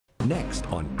Next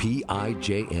on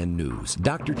PIJN News,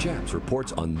 Dr. Chaps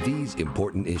reports on these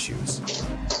important issues.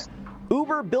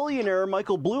 Uber billionaire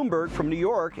Michael Bloomberg from New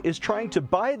York is trying to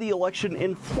buy the election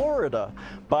in Florida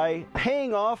by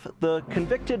paying off the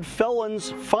convicted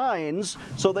felons' fines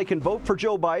so they can vote for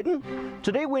Joe Biden.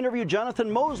 Today we interview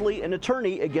Jonathon Moseley, an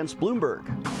attorney against Bloomberg.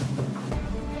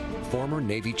 Former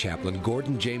Navy chaplain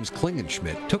Gordon James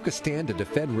Klingenschmitt took a stand to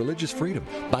defend religious freedom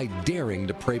by daring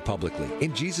to pray publicly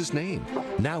in Jesus' name.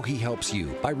 Now he helps you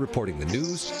by reporting the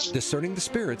news, discerning the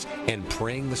spirits, and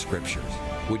praying the scriptures.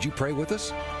 Would you pray with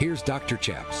us? Here's Dr.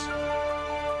 Chaps.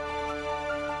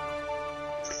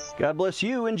 God bless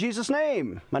you in Jesus'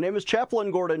 name. My name is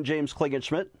Chaplain Gordon James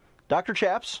Klingenschmitt, Dr.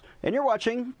 Chaps, and you're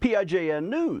watching PIJN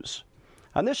News.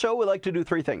 On this show, we like to do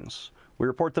three things. We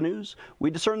report the news,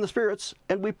 we discern the spirits,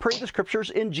 and we pray the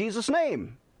scriptures in Jesus'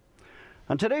 name.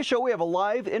 On today's show, we have a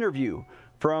live interview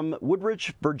from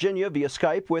Woodbridge, Virginia via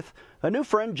Skype with a new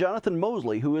friend, Jonathon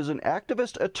Moseley, who is an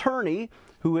activist attorney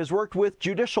who has worked with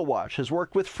Judicial Watch, has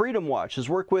worked with Freedom Watch, has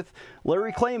worked with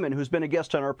Larry Klayman, who's been a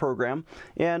guest on our program.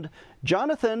 And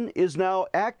Jonathon is now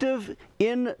active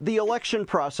in the election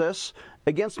process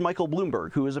against Michael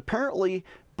Bloomberg, who is apparently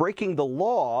breaking the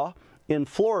law in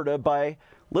Florida by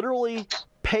literally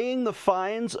paying the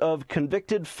fines of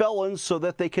convicted felons so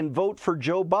that they can vote for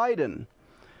Joe Biden.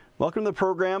 Welcome to the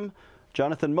program,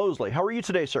 Jonathon Moseley. How are you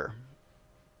today, sir?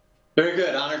 Very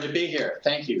good. Honored to be here.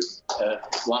 Thank you.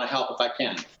 Want to help if I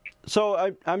can.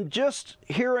 So I'm just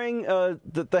hearing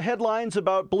the headlines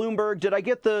about Bloomberg. Did I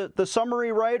get the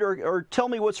summary right, or tell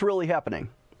me what's really happening?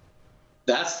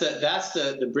 That's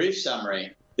the brief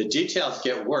summary. The details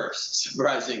get worse,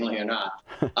 surprisingly or not.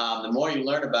 The more you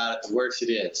learn about it, the worse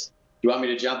it is. You want me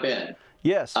to jump in?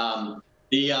 Yes.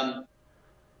 The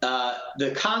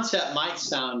concept might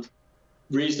sound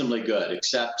reasonably good,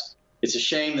 except it's a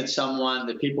shame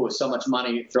that people with so much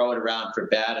money throw it around for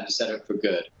bad instead of for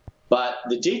good. But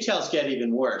the details get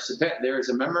even worse. There is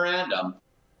a memorandum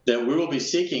that we will be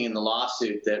seeking in the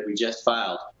lawsuit that we just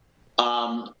filed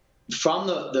from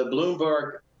the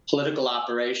Bloomberg political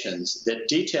operations that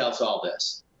details all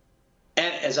this.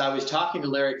 And as I was talking to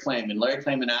Larry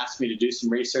Klayman asked me to do some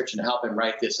research and help him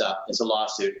write this up as a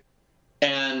lawsuit.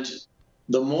 And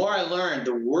the more I learned,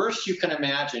 the worst you can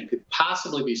imagine could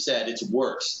possibly be said. It's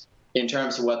worse in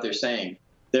terms of what they're saying.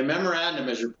 Their memorandum,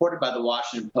 as reported by the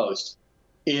Washington Post,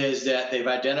 is that they've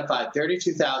identified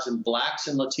 32,000 blacks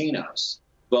and Latinos,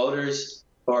 voters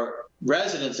or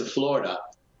residents of Florida.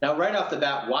 Now, right off the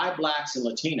bat, why blacks and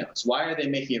Latinos? Why are they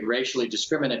making it racially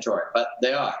discriminatory? But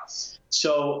they are.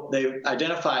 So they've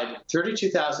identified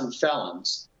 32,000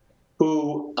 felons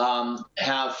who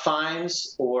have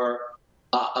fines or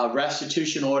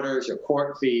restitution orders or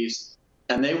court fees,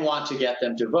 and they want to get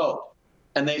them to vote.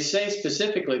 And they say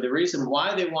specifically the reason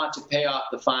why they want to pay off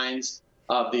the fines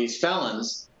of these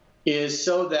felons is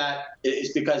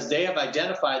because they have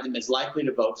identified them as likely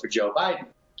to vote for Joe Biden.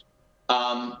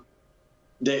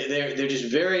 They're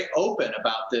just very open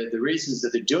about the reasons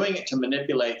that they're doing it to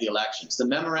manipulate the elections. The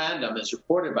memorandum, as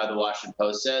reported by the Washington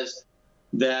Post, says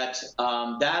that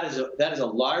that is a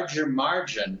larger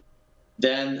margin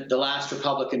than the last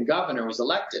Republican governor was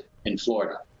elected in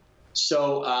Florida.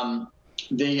 So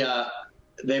they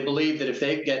believe that if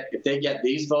they get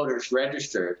these voters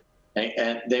registered,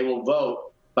 and they will vote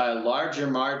by a larger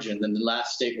margin than the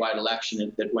last statewide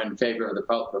election that went in favor of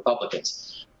the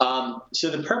Republicans. So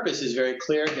the purpose is very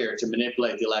clear here, to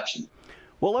manipulate the election.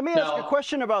 Well, let me ask a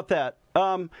question about that.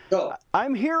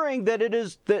 I'm hearing that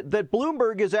that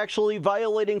Bloomberg is actually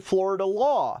violating Florida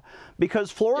law,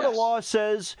 because Florida law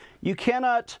says you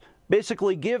cannot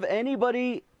basically give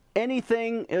anybody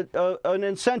anything, an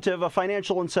incentive, a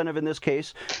financial incentive in this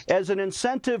case, as an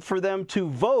incentive for them to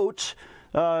vote.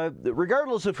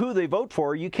 Regardless of who they vote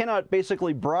for, you cannot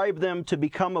basically bribe them to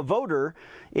become a voter.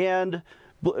 And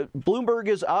Bloomberg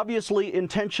is obviously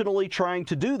intentionally trying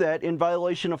to do that in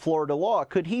violation of Florida law.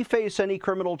 Could he face any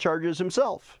criminal charges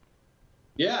himself?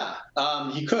 Yeah,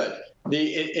 he could.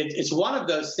 It's one of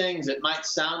those things that might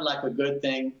sound like a good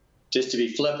thing, just to be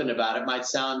flippant about it. Might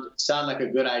sound like a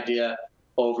good idea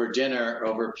over dinner,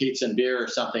 over pizza and beer or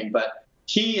something. But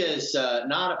he is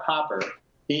not a pauper.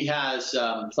 He has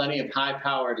plenty of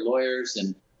high-powered lawyers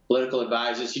and political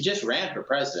advisors. He just ran for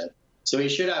president. So he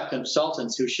should have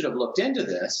consultants who should have looked into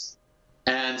this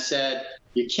and said,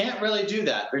 you can't really do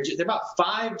that. There are about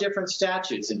 5 different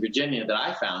statutes in Virginia that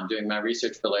I found doing my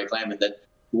research for Larry Klayman. That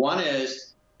one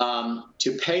is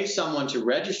to pay someone to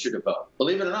register to vote.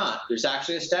 Believe it or not, there's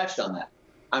actually a statute on that.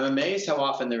 I'm amazed how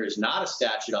often there is not a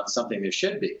statute on something there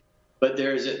should be. But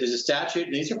there's a statute,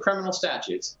 and these are criminal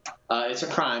statutes. It's a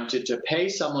crime to pay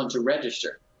someone to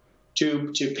register.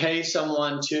 To pay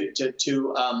someone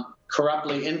to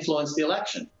corruptly influence the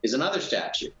election is another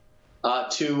statute.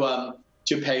 To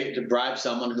bribe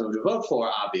someone who to vote for,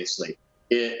 obviously,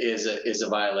 is a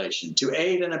violation. To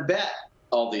aid and abet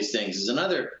all these things is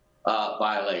another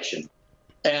violation.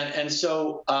 And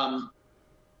so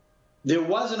there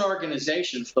was an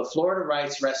organization, the Florida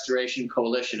Rights Restoration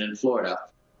Coalition in Florida,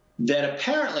 that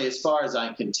apparently, as far as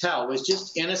I can tell, was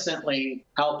just innocently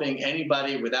helping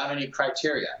anybody without any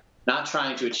criteria, not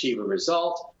trying to achieve a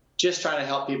result, just trying to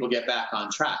help people get back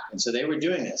on track. And so they were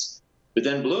doing this. But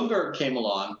then Bloomberg came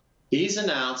along. He's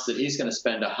announced that he's going to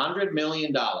spend $100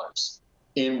 million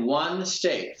in one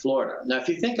state, Florida. Now, if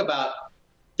you think about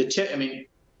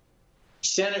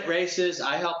Senate races,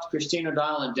 I helped Christine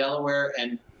O'Donnell in Delaware,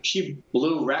 and she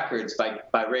blew records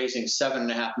by raising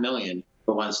 $7.5 million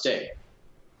for one state.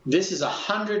 This is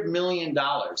 $100 million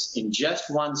in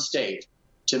just one state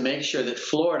to make sure that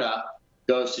Florida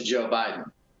goes to Joe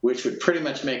Biden, which would pretty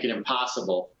much make it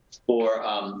impossible for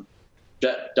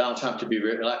Donald Trump to be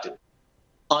reelected.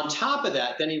 On top of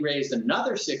that, then he raised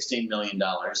another $16 million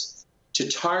to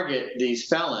target these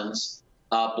felons,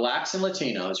 blacks and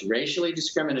Latinos, racially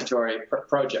discriminatory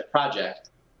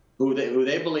project, who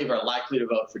they believe are likely to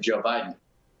vote for Joe Biden.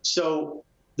 So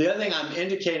the other thing I'm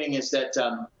indicating is that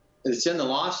it's in the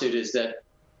lawsuit is that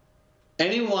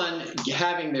anyone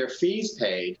having their fees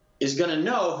paid is going to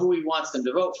know who he wants them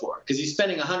to vote for, because he's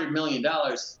spending $100 million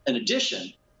in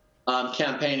addition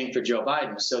campaigning for Joe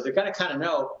Biden. So they're going to kind of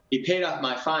know he paid off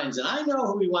my fines, and I know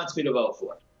who he wants me to vote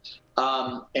for.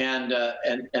 And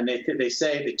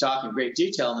they talk in great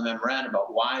detail in the memorandum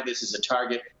about why this is a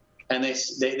target, and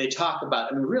they talk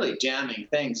about really damning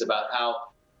things about how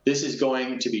this is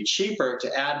going to be cheaper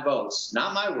to add votes.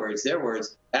 Not my words, their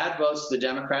words. Add votes to the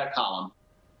Democrat column.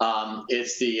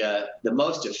 It's the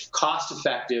most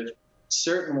cost-effective,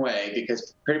 certain way,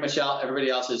 because pretty much everybody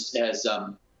else has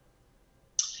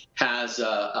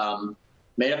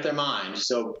made up their mind.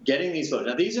 So getting these votes.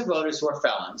 Now, these are voters who are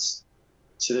felons,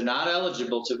 so they're not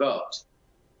eligible to vote.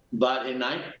 But in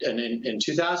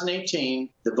 2018,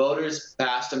 the voters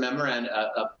passed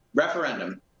a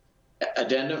referendum,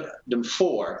 Addendum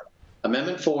 4,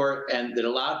 Amendment 4, and that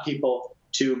allowed people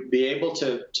to be able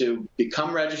to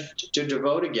become registered to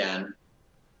vote again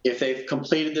if they've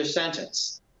completed their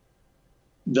sentence.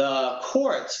 The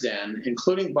courts then,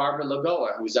 including Barbara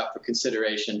Lagoa, who was up for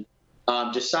consideration,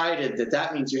 decided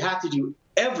that means you have to do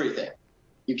everything.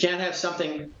 You can't have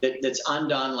something that's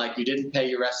undone, like you didn't pay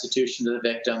your restitution to the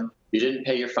victim, you didn't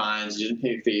pay your fines, you didn't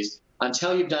pay your fees.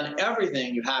 Until you've done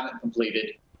everything, you haven't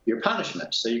completed your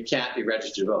punishment, so you can't be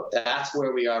registered to vote. That's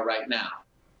where we are right now,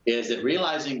 is that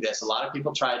realizing this, a lot of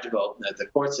people tried to vote, and the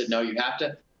court said, no, you have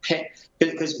to pay.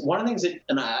 Because one of the things that,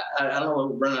 and I don't know,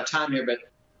 we're running out of time here, but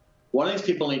one of the things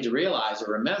people need to realize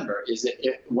or remember is that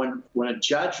when a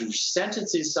judge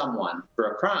sentences someone for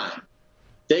a crime,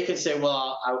 they can say,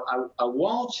 well, I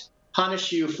won't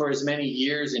punish you for as many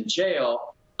years in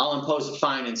jail, I'll impose a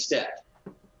fine instead.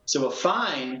 So a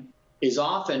fine is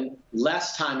often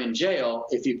less time in jail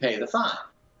if you pay the fine.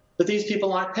 But these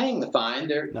people aren't paying the fine.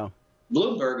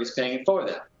 Bloomberg is paying it for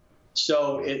them.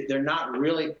 So they're not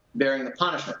really bearing the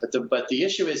punishment. But the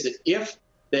issue is that if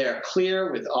they're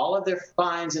clear with all of their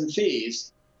fines and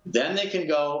fees, then they can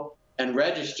go and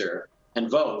register and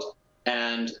vote,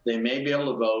 and they may be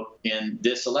able to vote in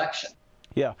this election.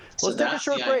 Yeah. Let's take a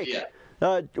short break.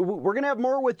 We're going to have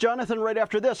more with Jonathon right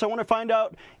after this. I want to find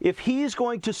out if he's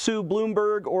going to sue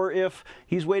Bloomberg or if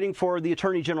he's waiting for the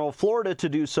Attorney General of Florida to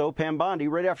do so, Pam Bondi,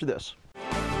 right after this.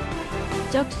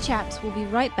 Dr. Chaps will be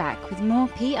right back with more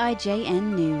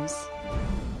PIJN News.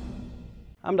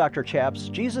 I'm Dr. Chaps.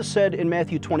 Jesus said in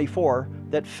Matthew 24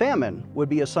 that famine would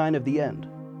be a sign of the end.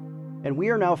 And we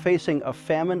are now facing a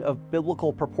famine of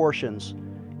biblical proportions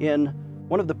in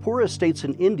one of the poorest states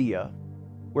in India,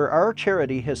 where our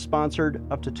charity has sponsored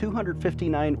up to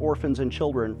 259 orphans and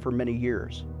children for many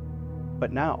years.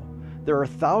 But now, there are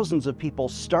thousands of people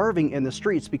starving in the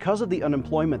streets because of the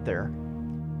unemployment there.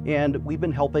 And we've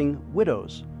been helping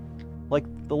widows, like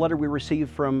the letter we received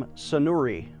from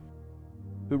Sanuri,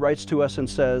 who writes to us and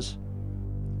says,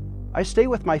 I stay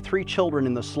with my 3 children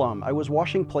in the slum. I was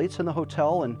washing plates in the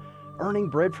hotel and earning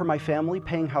bread for my family,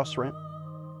 paying house rent.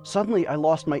 Suddenly, I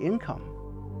lost my income.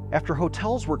 After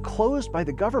hotels were closed by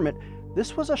the government,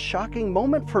 this was a shocking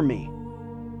moment for me.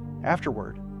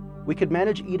 Afterward, we could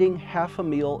manage eating half a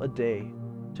meal a day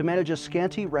to manage a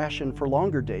scanty ration for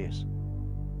longer days.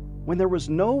 When there was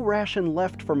no ration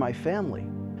left for my family,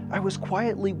 I was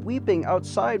quietly weeping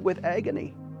outside with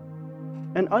agony.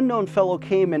 An unknown fellow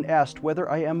came and asked whether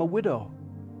I am a widow.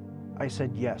 I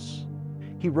said yes.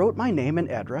 He wrote my name and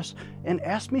address and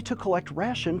asked me to collect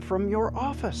ration from your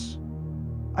office.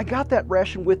 I got that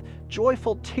ration with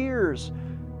joyful tears.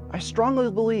 I strongly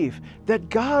believe that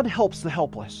God helps the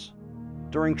helpless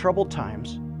during troubled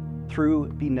times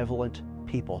through benevolent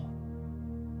people.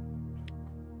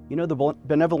 You know, the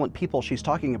benevolent people she's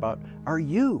talking about are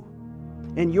you.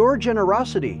 And your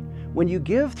generosity, when you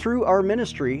give through our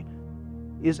ministry,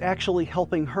 is actually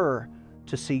helping her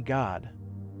to see God.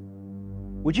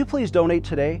 Would you please donate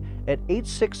today at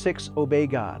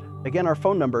 866-OBEY-GOD? Again, our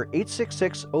phone number,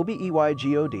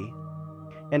 866-OBEY-GOD,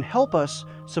 and help us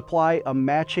supply a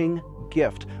matching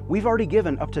gift. We've already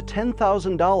given up to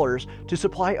 $10,000 to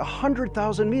supply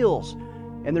 100,000 meals,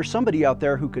 and there's somebody out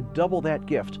there who could double that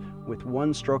gift with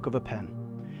one stroke of a pen.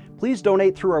 Please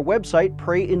donate through our website,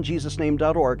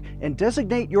 prayinjesusname.org, and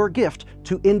designate your gift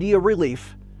to India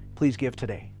Relief. Please give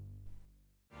today.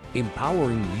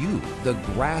 Empowering you, the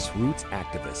grassroots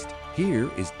activist.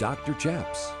 Here is Dr.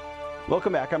 Chaps.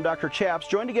 Welcome back. I'm Dr. Chaps,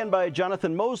 joined again by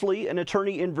Jonathon Moseley, an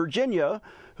attorney in Virginia,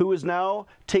 who is now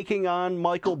taking on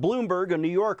Michael Bloomberg, a New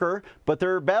Yorker, but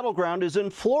their battleground is in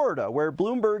Florida, where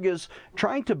Bloomberg is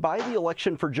trying to buy the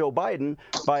election for Joe Biden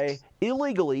by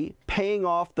illegally paying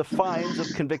off the fines of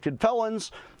convicted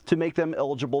felons to make them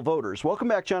eligible voters. Welcome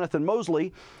back, Jonathon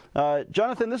Moseley.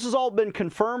 Jonathon, this has all been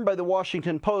confirmed by the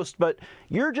Washington Post, but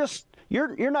you're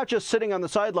not just sitting on the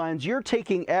sidelines, you're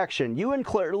taking action. You and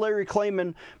Larry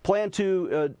Klayman plan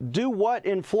to do what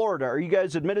in Florida? Are you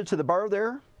guys admitted to the bar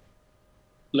there?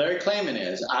 Larry Klayman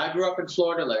is. I grew up in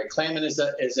Florida. Larry Klayman is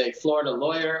a Florida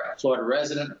lawyer, a Florida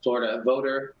resident, a Florida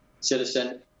voter,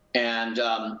 citizen, and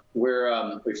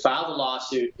we filed a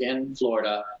lawsuit in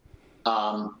Florida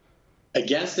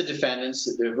against the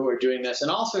defendants who are doing this, and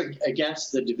also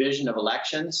against the Division of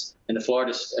Elections in the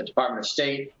Florida Department of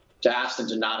State to ask them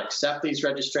to not accept these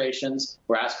registrations.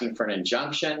 We're asking for an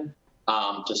injunction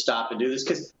to stop and do this.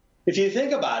 Because if you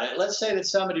think about it, let's say that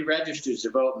somebody registers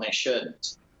to vote and they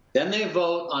shouldn't. Then they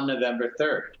vote on November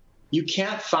 3rd. You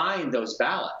can't find those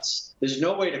ballots. There's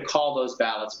no way to call those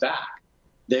ballots back.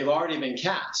 They've already been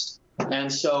cast. And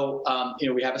so,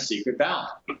 we have a secret ballot.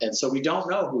 And so we don't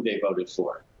know who they voted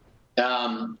for.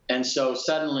 And so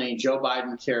suddenly Joe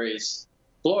Biden carries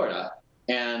Florida,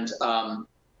 and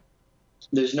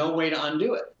there's no way to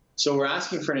undo it. So we're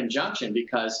asking for an injunction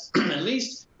because, at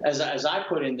least as I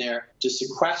put in there, to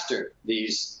sequester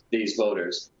these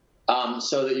voters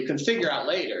so that you can figure out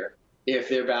later if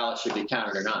their ballot should be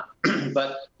counted or not.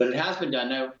 but it has been done.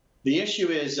 Now, the issue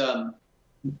is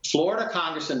Florida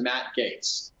Congressman Matt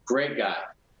Gaetz, great guy.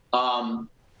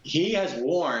 He has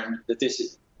warned that this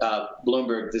is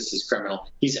Bloomberg, this is criminal.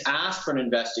 He's asked for an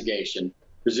investigation.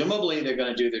 Presumably, they're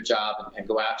going to do their job and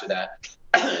go after that.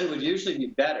 It would usually be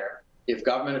better if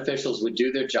government officials would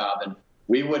do their job and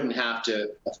we wouldn't have to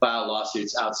file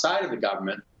lawsuits outside of the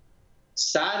government.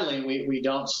 Sadly, we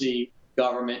don't see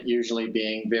government usually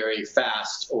being very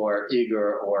fast or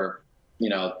eager or,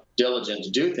 diligent to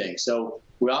do things. So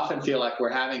we often feel like we're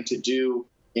having to do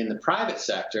in the private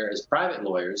sector as private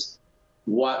lawyers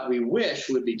what we wish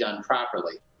would be done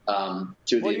properly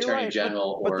to the Attorney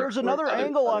General. But there's another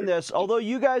angle on this. Although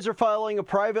you guys are filing a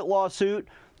private lawsuit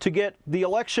to get the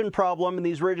election problem and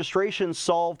these registrations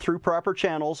solved through proper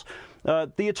channels,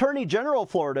 the Attorney General of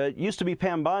Florida, it used to be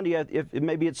Pam Bondi, if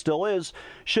maybe it still is,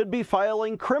 should be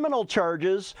filing criminal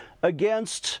charges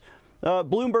against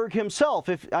Bloomberg himself.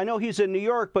 I know he's in New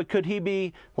York, but could he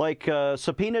be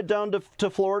subpoenaed down to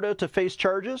Florida to face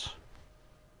charges?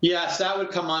 Yes, that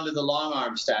would come under the long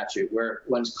arm statute, where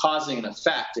one's causing an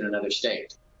effect in another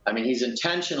state. I mean, he's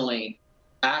intentionally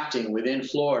acting within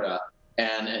Florida,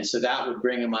 and so that would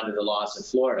bring him under the laws of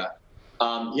Florida.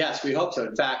 Yes, we hope so.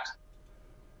 In fact,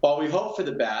 while we hope for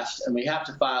the best, and we have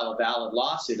to file a valid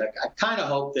lawsuit, I kind of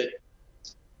hope that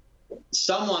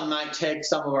someone might take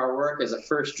some of our work as a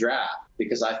first draft,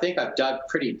 because I think I've dug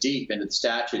pretty deep into the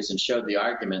statutes and showed the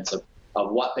arguments of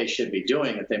what they should be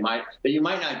doing that you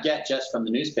might not get just from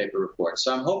the newspaper reports.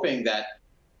 So I'm hoping that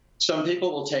some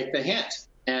people will take the hint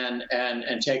and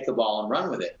take the ball and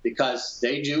run with it, because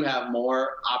they do have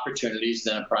more opportunities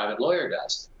than a private lawyer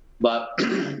does. But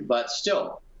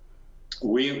still,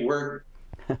 we're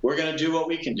going to do what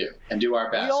we can do and do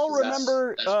our best. We all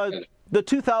remember the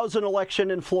 2000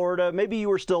 election in Florida. Maybe you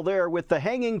were still there, with the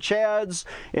hanging chads,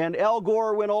 and Al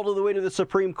Gore went all the way to the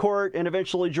Supreme Court, and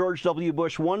eventually George W.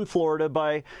 Bush won Florida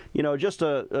by, just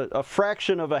a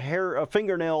fraction of a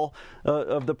fingernail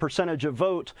of the percentage of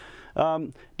vote.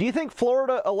 Do you think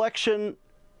Florida election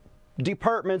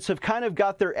departments have kind of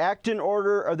got their act in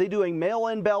order? Are they doing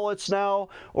mail-in ballots now,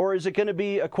 or is it going to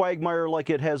be a quagmire like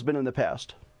it has been in the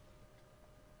past?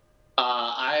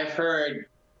 I've heard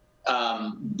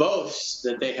boasts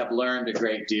that they have learned a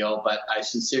great deal, but I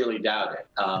sincerely doubt it.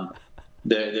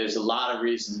 There's a lot of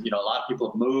reasons. A lot of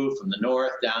people have moved from the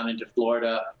north down into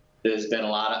Florida. There's been a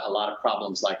lot of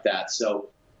problems like that. So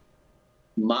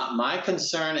my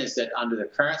concern is that under the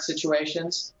current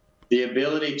situations, the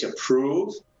ability to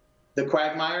prove the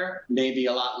quagmire may be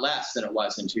a lot less than it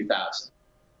was in 2000.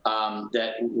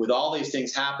 That with all these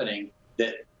things happening,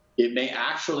 that it may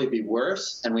actually be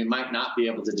worse, and we might not be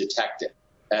able to detect it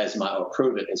or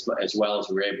prove it as well as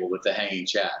we're able with the hanging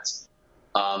chads.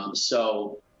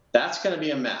 So that's going to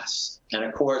be a mess. And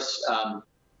of course,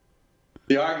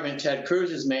 the argument Ted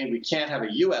Cruz has made, we can't have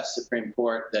a U.S. Supreme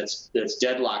Court that's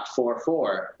deadlocked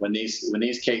 4-4 when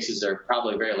these cases are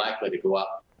probably very likely to go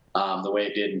up the way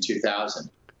it did in 2000.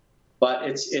 But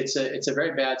it's a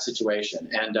very bad situation,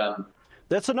 and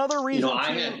that's another reason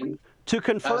to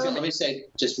confirm. Let me say,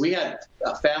 we had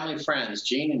family friends,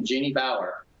 Gene and Jeannie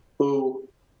Bauer, who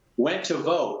went to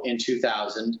vote in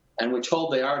 2000 and were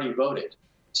told they already voted.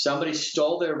 Somebody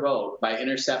stole their vote by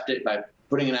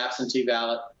putting an absentee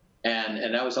ballot,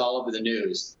 and that was all over the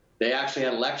news. They actually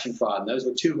had election fraud, and those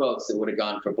were 2 votes that would have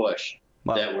gone for Bush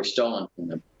that were stolen from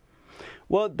them.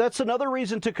 Well, that's another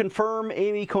reason to confirm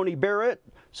Amy Coney Barrett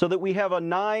so that we have a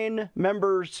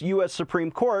 9-members U.S.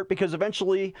 Supreme Court, because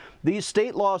eventually these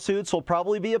state lawsuits will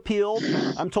probably be appealed.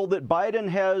 I'm told that Biden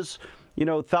has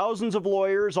thousands of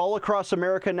lawyers all across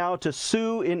America now to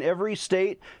sue in every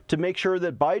state to make sure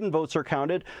that Biden votes are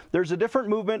counted. There's a different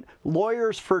movement,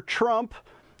 Lawyers for Trump.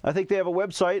 I think they have a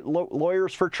website,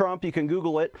 Lawyers for Trump. You can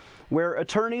Google it, where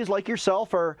attorneys like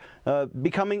yourself are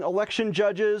becoming election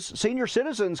judges. Senior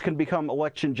citizens can become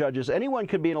election judges. Anyone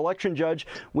can be an election judge.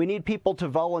 We need people to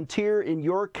volunteer in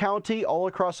your county all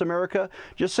across America.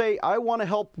 Just say, I want to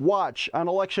help watch on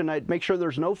election night, make sure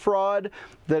there's no fraud,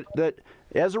 that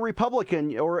as a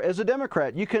Republican or as a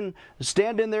Democrat, you can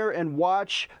stand in there and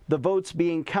watch the votes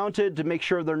being counted to make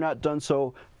sure they're not done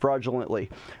so fraudulently.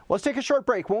 Let's take a short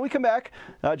break. When we come back,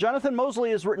 Jonathon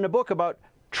Moseley has written a book about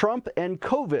Trump and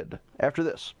COVID after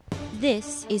this.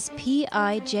 This is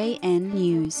PIJN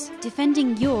News,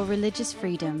 defending your religious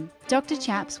freedom. Dr.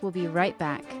 Chaps will be right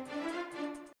back.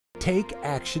 Take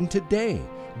action today.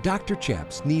 Dr.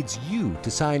 Chaps needs you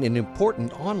to sign an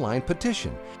important online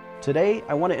petition. Today,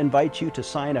 I want to invite you to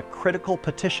sign a critical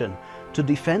petition to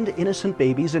defend innocent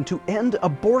babies and to end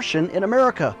abortion in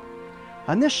America.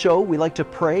 On this show, we like to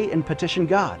pray and petition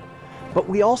God, but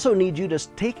we also need you to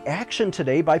take action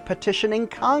today by petitioning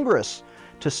Congress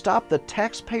to stop the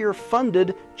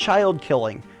taxpayer-funded child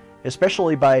killing,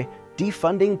 especially by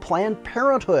defunding Planned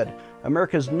Parenthood,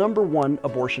 America's #1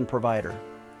 abortion provider.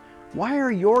 Why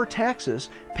are your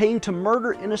taxes paying to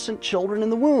murder innocent children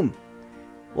in the womb?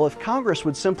 Well, if Congress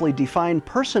would simply define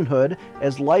personhood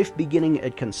as life beginning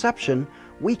at conception,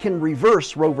 we can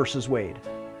reverse Roe v. Wade.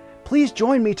 Please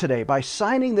join me today by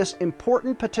signing this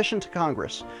important petition to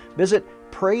Congress. Visit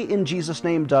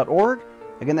PrayInJesusName.org.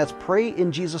 Again, that's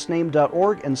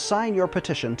PrayInJesusName.org, and sign your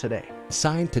petition today.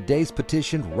 Sign today's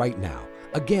petition right now.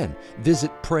 Again,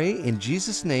 visit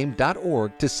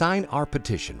PrayInJesusName.org to sign our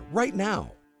petition right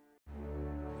now.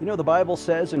 The Bible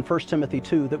says in 1 Timothy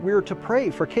 2 that we are to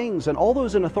pray for kings and all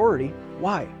those in authority.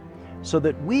 Why? So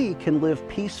that we can live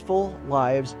peaceful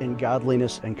lives in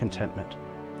godliness and contentment.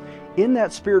 In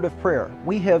that spirit of prayer,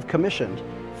 we have commissioned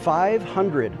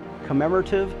 500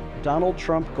 commemorative Donald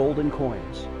Trump golden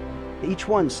coins. Each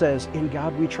one says, "In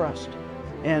God we trust."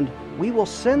 And we will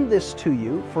send this to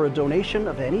you for a donation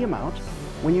of any amount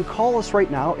when you call us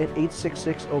right now at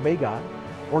 866-OBEY-GOD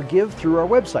or give through our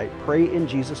website,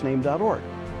 PrayInJesusName.org.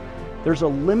 There's a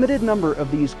limited number of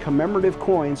these commemorative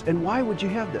coins, and why would you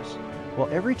have this? Well,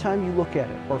 every time you look at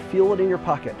it or feel it in your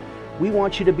pocket, we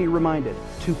want you to be reminded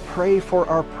to pray for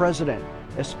our president,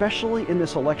 especially in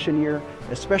this election year,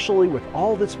 especially with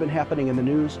all that's been happening in the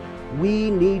news. We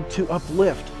need to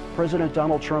uplift President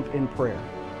Donald Trump in prayer.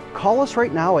 Call us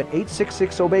right now at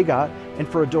 866-OBEY-GOD, and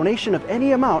for a donation of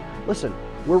any amount, listen,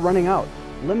 we're running out.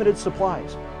 Limited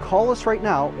supplies. Call us right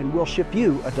now, and we'll ship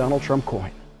you a Donald Trump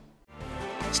coin.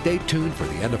 Stay tuned for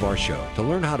the end of our show to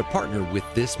learn how to partner with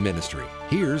this ministry.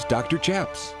 Here's Dr.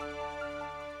 Chaps.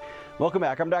 Welcome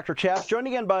back. I'm Dr. Chaps, joined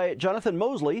again by Jonathon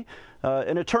Moseley,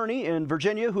 an attorney in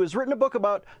Virginia who has written a book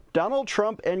about Donald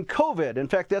Trump and COVID. In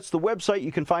fact, that's the website.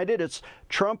 You can find it. It's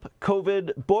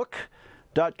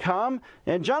TrumpCOVIDbook.com.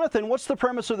 And Jonathon, what's the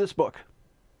premise of this book?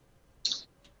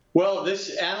 Well,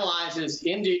 this analyzes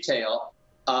in detail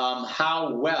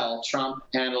how well Trump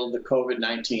handled the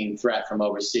COVID-19 threat from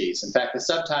overseas. In fact, the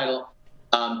subtitle,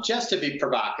 just to be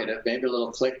provocative, maybe a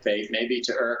little clickbait, maybe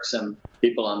to irk some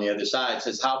people on the other side,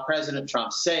 says how President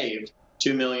Trump saved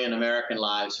 2 million American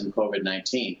lives from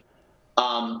COVID-19.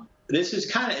 This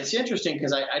is it's interesting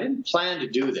because I didn't plan to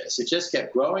do this. It just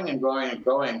kept growing and growing and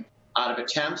growing out of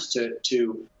attempts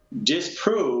to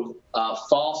disprove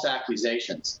false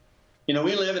accusations. You know,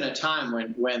 we live in a time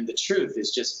when the truth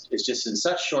is just in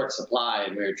such short supply,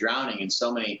 and we're drowning in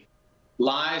so many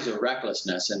lies or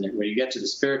recklessness. And when you get to the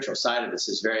spiritual side of this,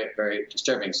 is very, very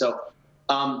disturbing. So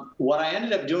what I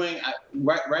ended up doing,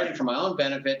 writing for my own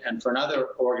benefit and for another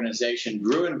organization,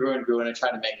 grew and grew and grew, and I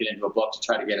tried to make it into a book to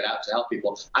try to get it out to help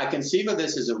people. I conceive of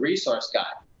this as a resource guide,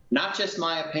 not just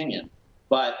my opinion,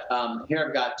 but here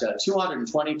I've got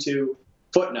 222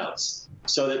 footnotes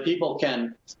so that people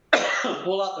can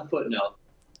pull out the footnote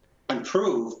and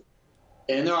prove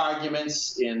in their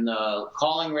arguments, in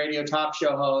calling radio talk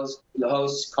show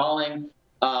hosts, calling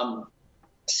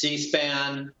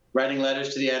C-SPAN, writing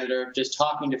letters to the editor, just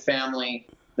talking to family,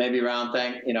 maybe around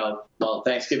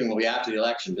Thanksgiving will be after the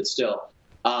election, but still.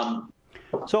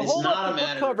 So it's hold not up a the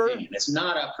matter book cover. of opinion. It's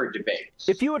not up for debate.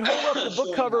 If you would hold up the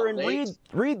book cover and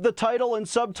read the title and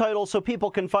subtitle so people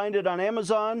can find it on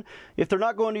Amazon. If they're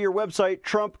not going to your website,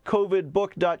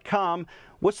 TrumpCOVIDbook.com,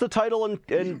 what's the title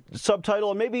and subtitle?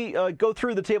 And maybe go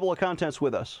through the table of contents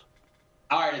with us.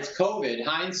 All right, it's COVID.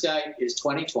 Hindsight is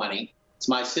 2020. It's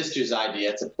my sister's idea.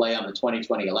 It's a play on the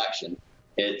 2020 election.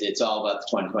 It's all about the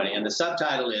 2020. And the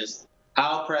subtitle is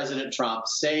How President Trump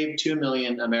Saved 2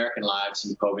 million American Lives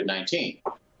from COVID-19.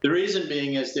 The reason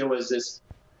being is there was this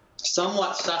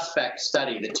somewhat suspect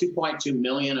study that 2.2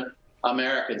 million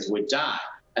Americans would die.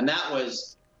 And that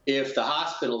was if the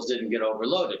hospitals didn't get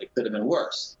overloaded. It could have been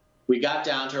worse. We got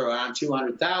down to around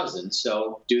 200,000.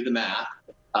 So do the math.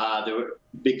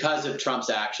 Because of Trump's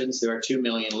actions, there are 2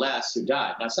 million less who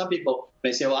died. Now, some people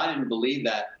may say, well, I didn't believe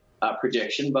that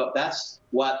prediction, but that's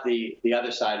what the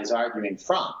other side is arguing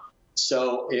from.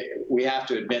 So we have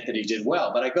to admit that he did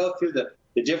well. But I go through the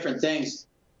different things.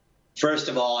 First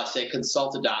of all, I say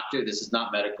consult a doctor. This is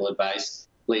not medical advice,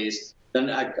 please. Then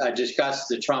I discuss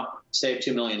the Trump saved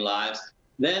 2 million lives.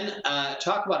 Then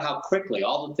talk about how quickly,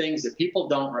 all the things that people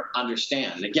don't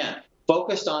understand. And again,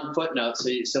 focused on footnotes,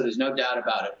 so there's no doubt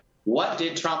about it. What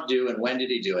did Trump do and when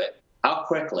did he do it? How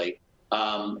quickly?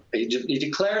 He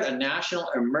declared a national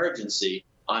emergency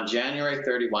on January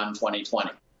 31, 2020.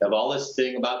 Of all this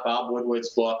thing about Bob Woodward's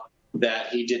book that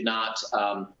he did not,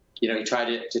 he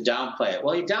tried to downplay it.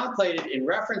 Well, he downplayed it in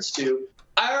reference to,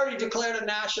 I already declared a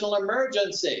national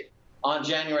emergency on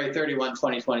January 31,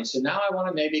 2020. So now I want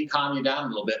to maybe calm you down a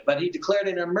little bit. But he declared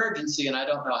an emergency, and I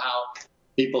don't know how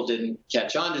people didn't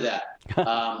catch on to that,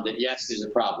 that yes, there's a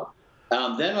problem.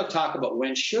 Then we'll talk about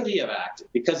when should he have acted,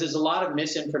 because there's a lot of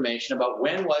misinformation about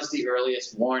when was the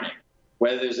earliest warning,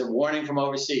 whether there's a warning from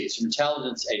overseas, from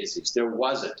intelligence agencies. There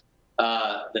wasn't.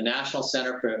 The National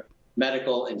Center for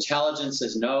Medical Intelligence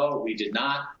says, no, we did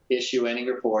not issue any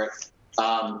report.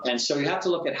 And so you have to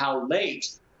look at how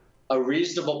late a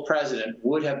reasonable president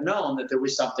would have known that there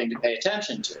was something to pay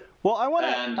attention to. Well, I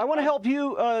want to help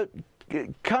you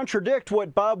contradict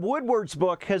what Bob Woodward's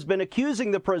book has been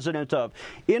accusing the president of.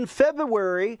 In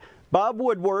February, Bob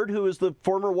Woodward, who is the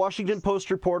former Washington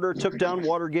Post reporter, took down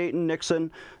Watergate and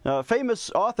Nixon, famous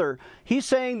author, he's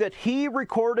saying that he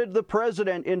recorded the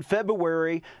president in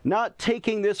February not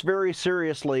taking this very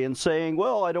seriously and saying,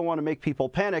 well, I don't want to make people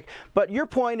panic. But your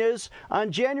point is, on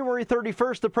January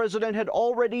 31st, the president had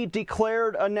already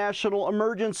declared a national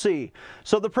emergency.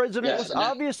 So the president was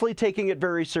obviously taking it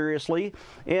very seriously,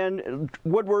 and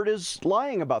Woodward is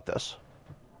lying about this.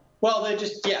 Well, they're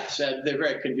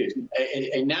very confused.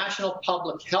 A national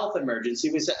public health emergency,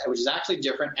 which is actually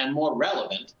different and more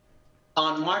relevant.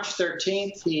 On March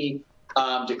 13th, he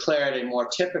declared a more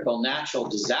typical natural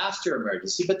disaster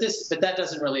emergency, but that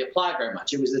doesn't really apply very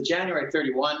much. It was the January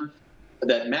 31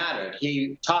 that mattered.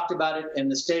 He talked about it in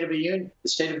the State of the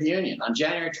Union. On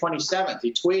January 27th,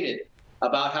 he tweeted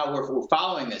about how we're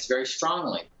following this very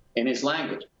strongly in his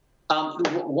language.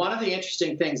 One of the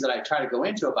interesting things that I try to go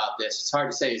into about this, it's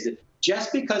hard to say, is that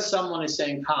just because someone is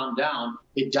saying calm down,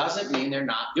 it doesn't mean they're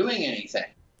not doing anything.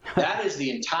 That is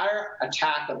the entire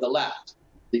attack of the left.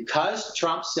 Because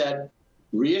Trump said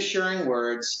reassuring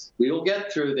words, we will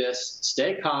get through this,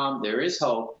 stay calm, there is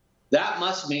hope, that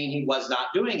must mean he was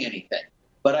not doing anything.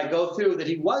 But I go through that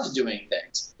he was doing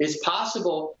things. It's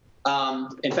possible,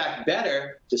 in fact,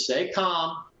 better to stay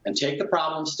calm and take the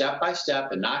problem step by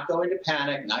step and not go into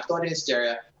panic, not go into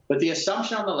hysteria. But the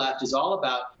assumption on the left is all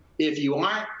about if you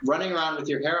aren't running around with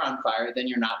your hair on fire, then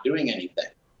you're not doing anything.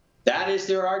 That is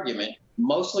their argument,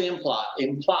 mostly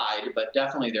implied, but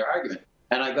definitely their argument.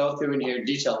 And I go through in here in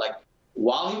detail, like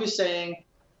while he was saying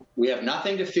we have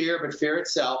nothing to fear but fear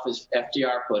itself, as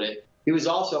FDR put it, he was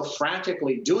also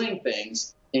frantically doing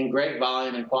things in great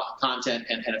volume and content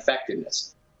and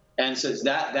effectiveness. And so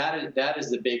that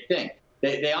is the big thing.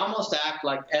 They almost act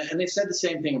like, and they said the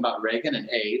same thing about Reagan and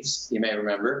AIDS, you may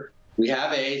remember. We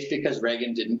have AIDS because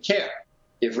Reagan didn't care.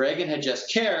 If Reagan had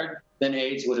just cared, then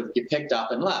AIDS would have picked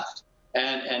up and left.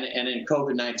 And in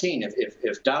COVID-19,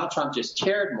 if Donald Trump just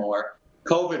cared more,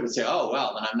 COVID would say, oh,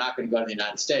 well, then I'm not going to go to the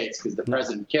United States because the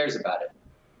president cares about it.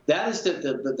 That is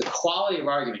the quality of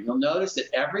argument. You'll notice that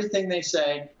everything they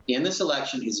say in this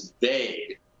election is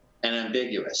vague and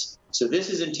ambiguous. So this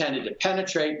is intended to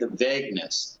penetrate the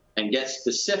vagueness and get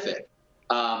specific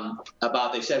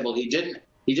about, they said, well, he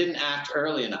didn't act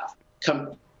early enough.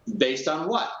 Based on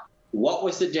what? What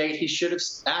was the date he should have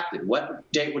acted? What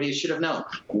date would he should have known?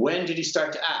 When did he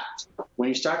start to act? When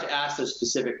you start to ask those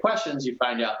specific questions, you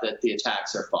find out that the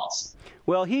attacks are false.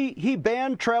 Well, he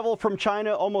banned travel from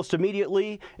China almost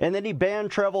immediately, and then he banned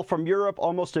travel from Europe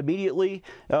almost immediately.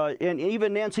 And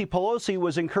even Nancy Pelosi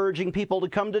was encouraging people to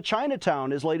come to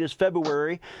Chinatown as late as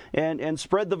February and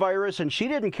spread the virus, and she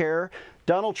didn't care.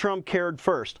 Donald Trump cared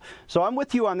first. So I'm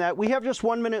with you on that. We have just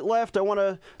 1 minute left. I want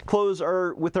to close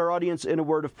with our audience in a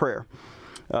word of prayer.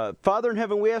 Father in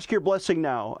heaven, we ask your blessing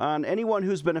now on anyone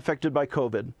who's been affected by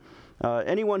COVID.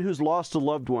 Anyone who's lost a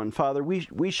loved one, Father,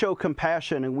 we show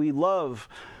compassion and we love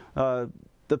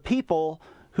the people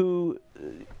who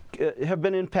have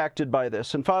been impacted by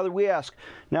this. And Father, we ask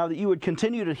now that you would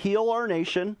continue to heal our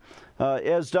nation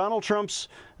as Donald Trump's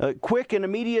quick and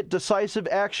immediate decisive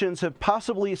actions have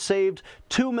possibly saved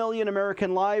 2 million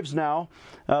American lives now.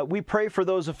 We pray for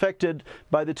those affected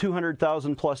by the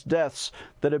 200,000 plus deaths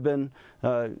that have been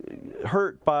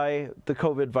hurt by the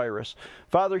COVID virus.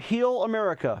 Father, heal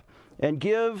America and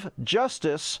give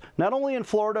justice, not only in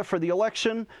Florida for the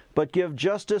election, but give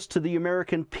justice to the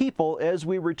American people as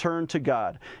we return to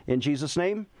God. In Jesus'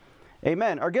 name,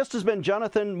 amen. Our guest has been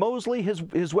Jonathon Moseley. His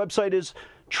website is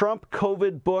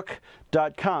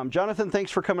TrumpCOVIDbook.com. Jonathon, thanks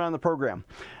for coming on the program.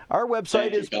 Our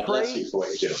website is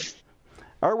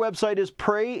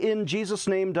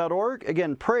prayinjesusname.org.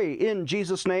 Again,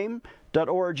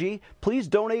 prayinjesusname.org. Please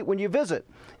donate when you visit.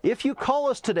 If you call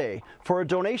us today for a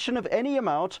donation of any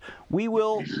amount, we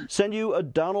will send you a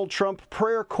Donald Trump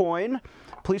prayer coin.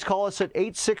 Please call us at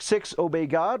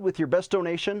 866-OBEY-GOD with your best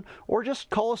donation, or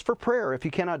just call us for prayer if you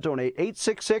cannot donate.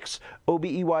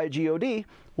 866-OBEY-GOD.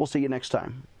 We'll see you next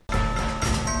time.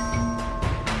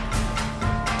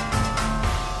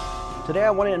 Today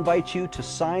I want to invite you to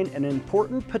sign an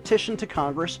important petition to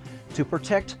Congress to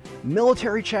protect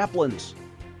military chaplains,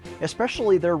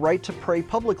 especially their right to pray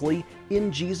publicly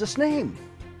in Jesus' name.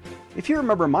 If you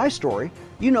remember my story,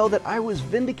 you know that I was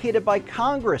vindicated by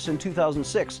Congress in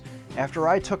 2006 after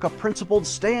I took a principled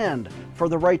stand for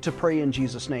the right to pray in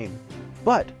Jesus' name.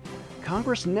 But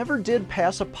Congress never did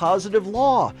pass a positive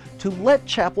law to let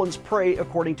chaplains pray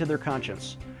according to their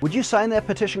conscience. Would you sign that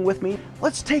petition with me?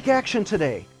 Let's take action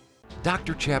today.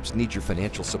 Dr. Chaps needs your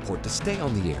financial support to stay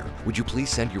on the air. Would you please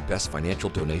send your best financial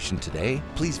donation today?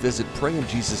 Please visit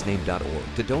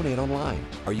PrayInJesusName.org to donate online.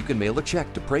 Or you can mail a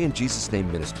check to Pray in Jesus'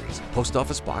 Name Ministries, Post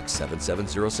Office Box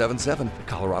 77077,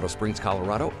 Colorado Springs,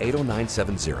 Colorado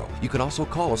 80970. You can also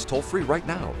call us toll-free right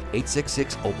now,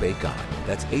 866-OBEY-GOD.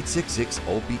 That's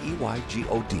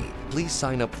 866-OBEYGOD. Please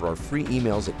sign up for our free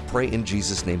emails at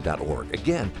PrayInJesusName.org.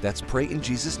 Again, that's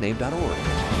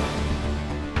PrayInJesusName.org.